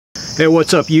Hey,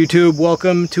 what's up YouTube?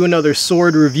 Welcome to another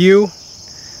sword review.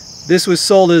 This was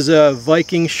sold as a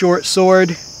Viking short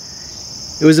sword.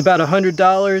 It was about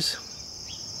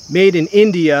 $100, made in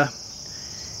India,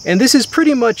 and this is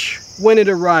pretty much when it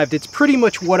arrived. It's pretty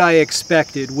much what I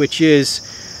expected, which is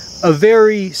a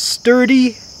very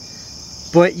sturdy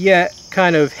but yet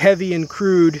kind of heavy and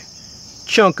crude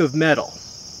chunk of metal.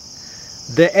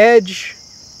 The edge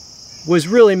was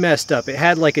really messed up. It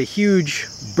had like a huge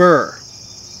burr.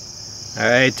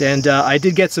 Alright, and I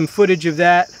did get some footage of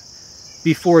that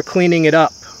before cleaning it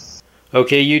up.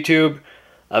 Okay, YouTube,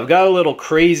 I've got a little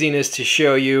craziness to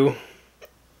show you.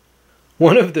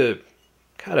 One of the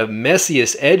kind of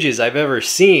messiest edges I've ever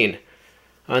seen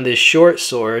on this short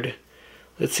sword.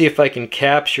 Let's see if I can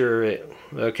capture it.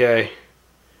 Okay.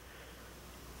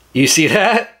 You see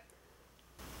that?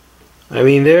 I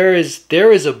mean, there is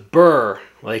a burr.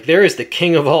 Like, there is the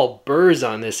king of all burrs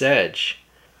on this edge.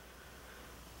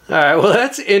 Alright, well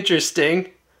that's interesting.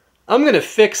 I'm going to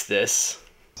fix this.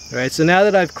 Alright, so now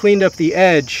that I've cleaned up the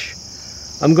edge,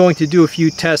 I'm going to do a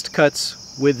few test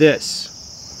cuts with this.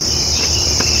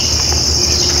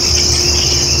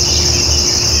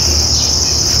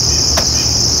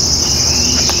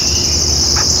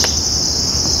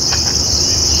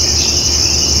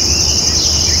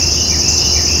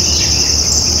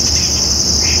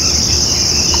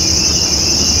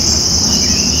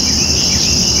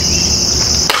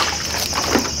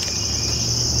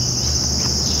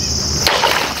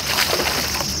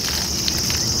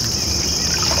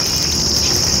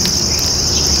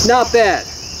 Not bad.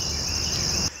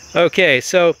 Okay,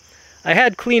 so I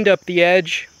had cleaned up the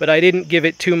edge, but I didn't give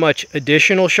it too much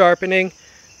additional sharpening,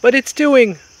 but it's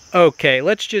doing okay.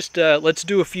 Let's just let's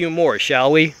do a few more,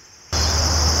 shall we?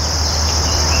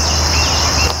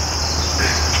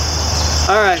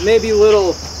 All right, maybe a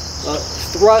little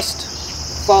thrust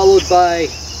followed by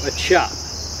a chop.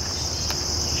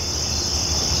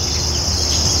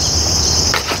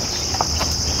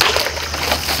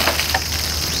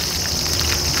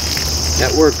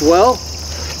 That worked well.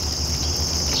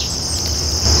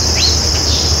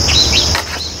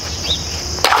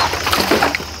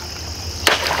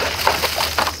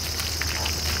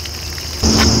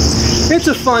 It's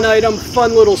a fun item,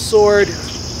 fun little sword.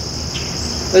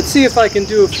 Let's see if I can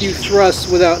do a few thrusts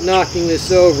without knocking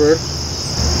this over.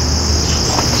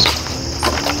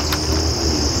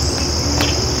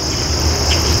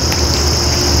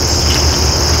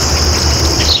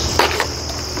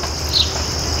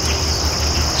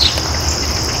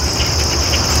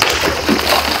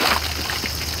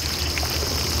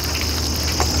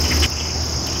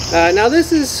 Now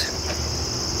this is,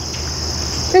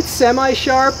 it's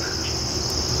semi-sharp.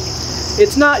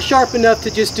 It's not sharp enough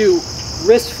to just do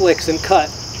wrist flicks and cut.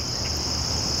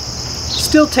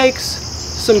 Still takes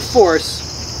some force.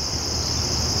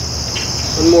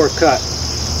 One more cut.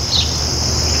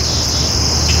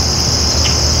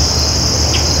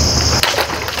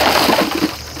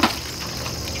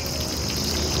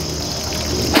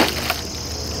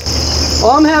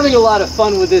 Well, I'm having a lot of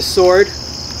fun with this sword.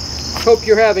 Hope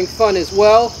you're having fun as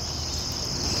well.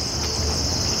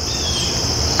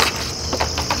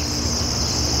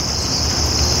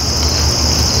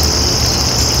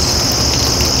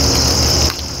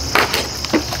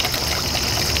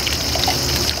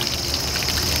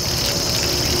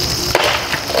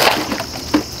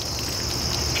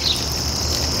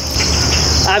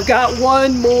 I've got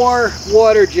one more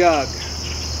water jug.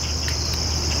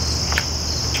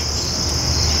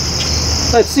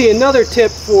 Let's see, another tip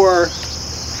for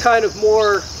kind of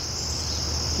more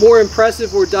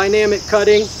impressive or dynamic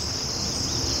cutting.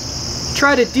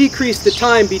 Try to decrease the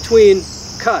time between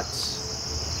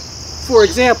cuts. For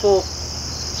example,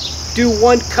 do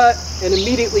one cut and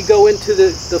immediately go into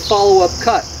the follow-up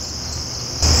cut.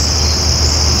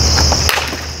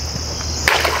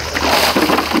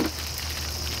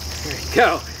 There you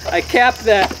go. I capped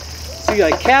that. See,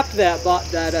 I capped that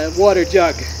water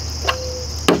jug.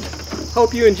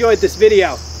 Hope you enjoyed this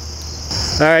video.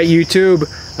 Alright YouTube,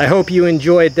 I hope you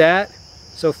enjoyed that.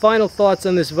 So final thoughts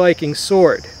on this Viking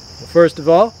sword. Well, first of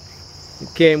all,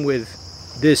 it came with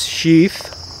this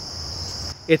sheath.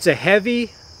 It's a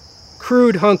heavy,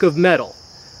 crude hunk of metal,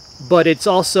 but it's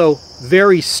also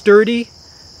very sturdy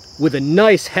with a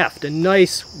nice heft, a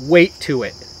nice weight to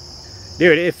it.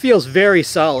 Dude, it feels very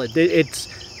solid.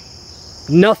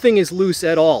 Nothing is loose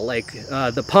at all. Like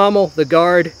the pommel, the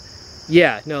guard,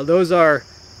 yeah, no, those are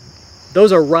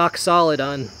rock solid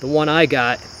on the one I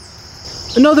got.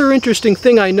 Another interesting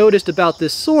thing I noticed about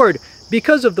this sword,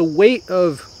 because of the weight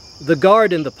of the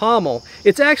guard and the pommel,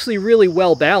 it's actually really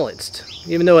well balanced.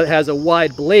 Even though it has a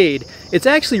wide blade, it's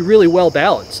actually really well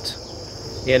balanced.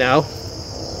 you know.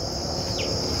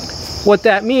 What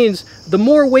that means, the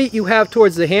more weight you have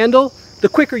towards the handle, the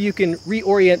quicker you can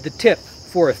reorient the tip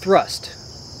for a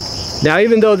thrust. Now,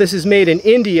 even though this is made in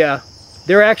India,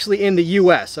 they're actually in the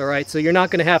US, all right? So you're not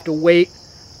going to have to wait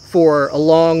for a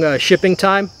long shipping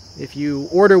time. If you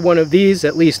order one of these,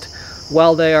 at least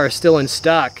while they are still in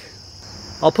stock.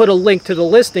 I'll put a link to the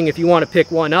listing if you want to pick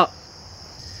one up.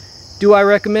 Do I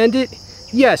recommend it?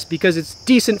 Yes, because it's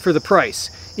decent for the price.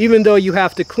 Even though you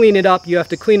have to clean it up, you have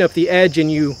to clean up the edge,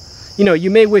 and you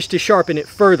may wish to sharpen it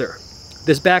further.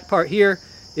 This back part here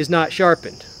is not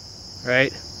sharpened,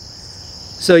 right?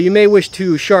 So you may wish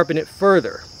to sharpen it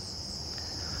further.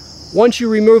 Once you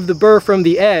remove the burr from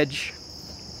the edge,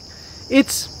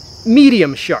 it's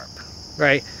medium sharp,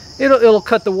 right? It'll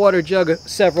cut the water jug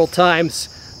several times,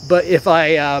 but if I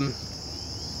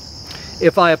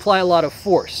apply a lot of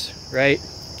force, right?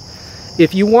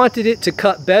 If you wanted it to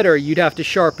cut better, you'd have to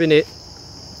sharpen it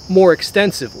more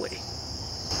extensively.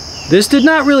 This did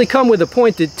not really come with a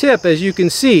pointed tip, as you can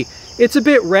see. It's a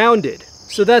bit rounded,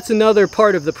 so that's another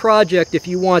part of the project. If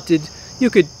you wanted, you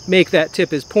could make that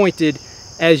tip as pointed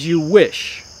as you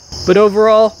wish. But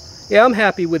overall, yeah, I'm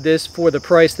happy with this for the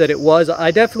price that it was.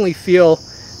 I definitely feel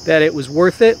that it was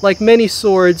worth it. Like many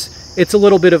swords, it's a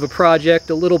little bit of a project,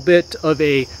 a little bit of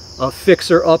a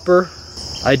fixer-upper.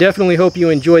 I definitely hope you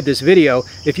enjoyed this video.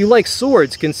 If you like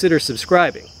swords, consider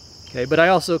subscribing. Okay, but I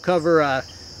also cover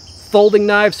folding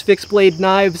knives, fixed blade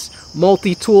knives,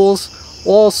 multi-tools,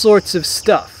 all sorts of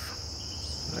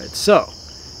stuff. All right, so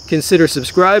consider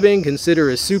subscribing, consider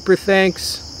a super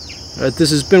thanks.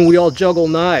 This has been We All Juggle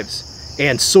Knives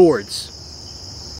and Swords.